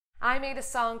I made a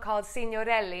song called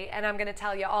Signorelli, and I'm going to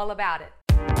tell you all about it.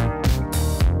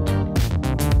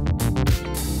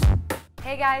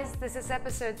 Hey guys, this is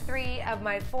episode 3 of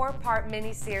my 4-part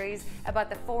mini-series about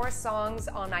the 4 songs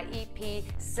on my EP,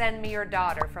 Send Me Your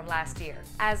Daughter, from last year.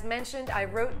 As mentioned, I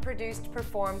wrote, produced,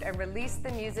 performed, and released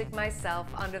the music myself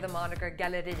under the moniker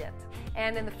Galleriet.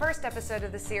 And in the first episode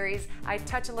of the series, I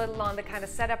touch a little on the kind of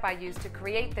setup I used to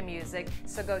create the music,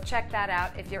 so go check that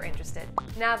out if you're interested.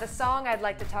 Now, the song I'd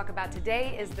like to talk about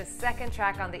today is the second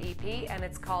track on the EP, and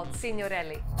it's called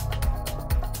Signorelli.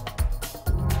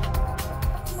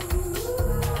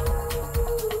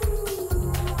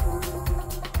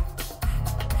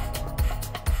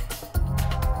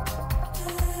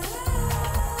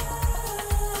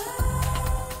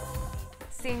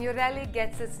 Signorelli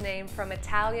gets its name from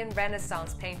Italian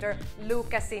Renaissance painter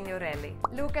Luca Signorelli.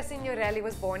 Luca Signorelli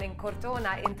was born in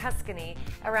Cortona in Tuscany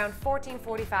around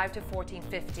 1445 to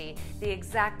 1450. The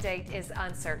exact date is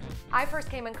uncertain. I first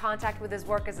came in contact with his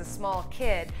work as a small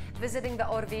kid, visiting the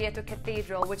Orvieto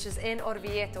Cathedral, which is in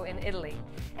Orvieto in Italy.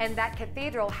 And that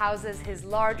cathedral houses his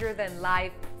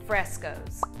larger-than-life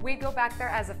frescoes. We go back there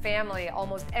as a family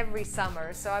almost every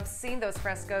summer, so I've seen those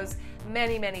frescoes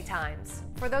many times.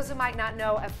 For those who might not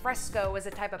know, a fresco is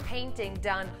a type of painting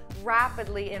done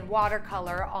rapidly in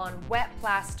watercolor on wet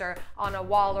plaster on a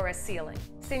wall or a ceiling.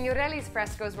 Signorelli's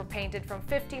frescoes were painted from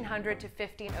 1500 to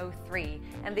 1503,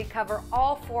 and they cover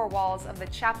all 4 walls of the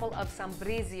Chapel of San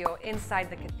Brizio inside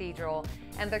the cathedral,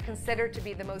 and they're considered to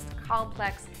be the most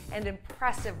complex and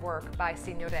impressive work by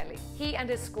Signorelli. He and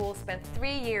his school spent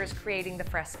 3 years creating the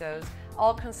frescoes,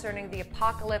 all concerning the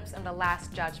apocalypse and the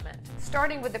last judgment.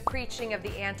 Starting with the preaching of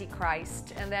the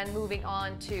Antichrist, and then moving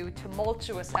on to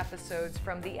tumultuous episodes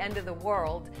from the end of the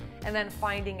world, and then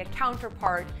finding a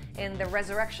counterpart in the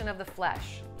resurrection of the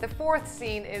flesh. The 4th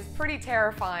scene is pretty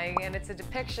terrifying, and it's a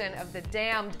depiction of the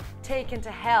damned taken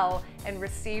to hell and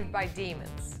received by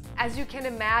demons. As you can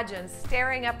imagine,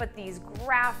 staring up at these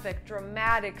graphic,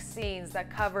 dramatic scenes that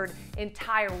covered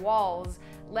entire walls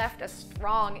left a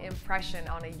strong impression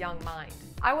on a young mind.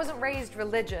 I wasn't raised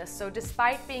religious, so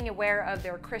despite being aware of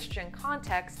their Christian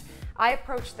context, I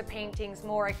approached the paintings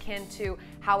more akin to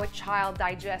how a child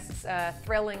digests a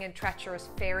thrilling and treacherous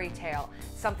fairy tale,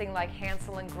 something like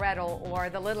Hansel and Gretel or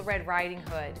The Little Red Riding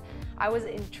Hood. I was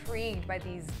intrigued by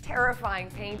these terrifying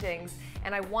paintings,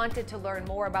 and I wanted to learn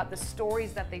more about the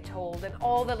stories that they told and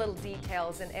all the little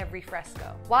details in every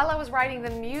fresco. While I was writing the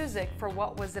music for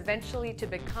what was eventually to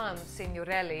become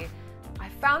Signorelli, I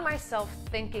found myself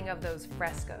thinking of those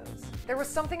frescoes. There was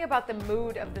something about the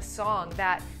mood of the song,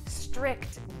 that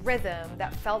strict rhythm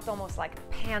that felt almost like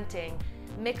panting,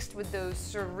 mixed with those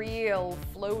surreal,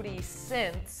 floaty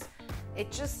synths.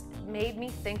 It just made me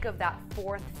think of that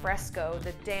 4th fresco,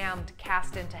 the damned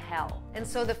cast into hell. And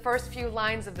so the first few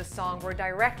lines of the song were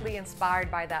directly inspired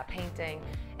by that painting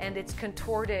and its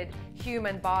contorted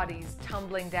human bodies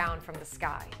tumbling down from the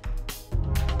sky.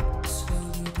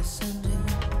 Slowly descending,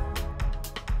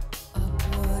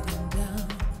 upward and down,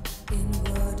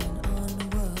 inward and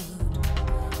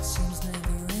onward, seems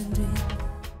never ending.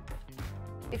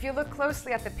 If you look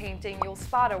closely at the painting, you'll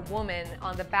spot a woman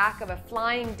on the back of a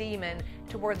flying demon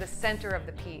toward the center of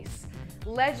the piece.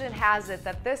 Legend has it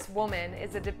that this woman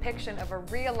is a depiction of a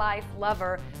real-life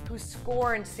lover who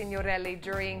scorned Signorelli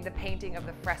during the painting of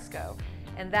the fresco,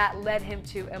 and that led him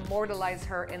to immortalize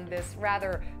her in this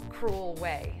rather cruel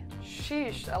way.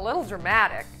 Sheesh, a little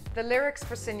dramatic. The lyrics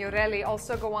for Signorelli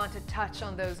also go on to touch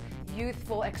on those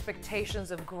youthful expectations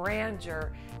of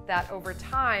grandeur that over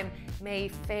time may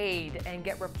fade and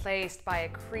get replaced by a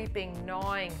creeping,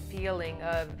 gnawing feeling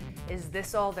of, is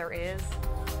this all there is?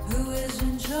 Who is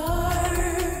in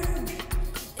charge?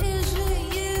 Is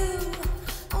it you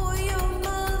or your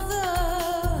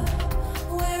mother?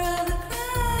 Where are the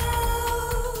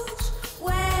crowds?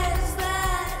 Where's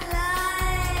that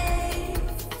life?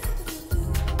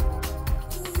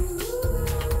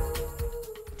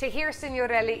 To hear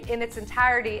Signorelli in its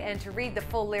entirety and to read the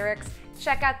full lyrics,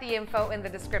 check out the info in the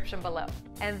description below.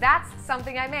 And that's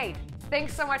something I made.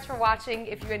 Thanks so much for watching.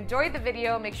 If you enjoyed the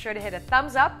video, make sure to hit a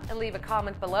thumbs up and leave a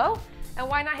comment below. And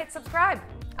why not hit subscribe?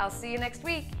 I'll see you next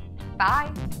week. Bye.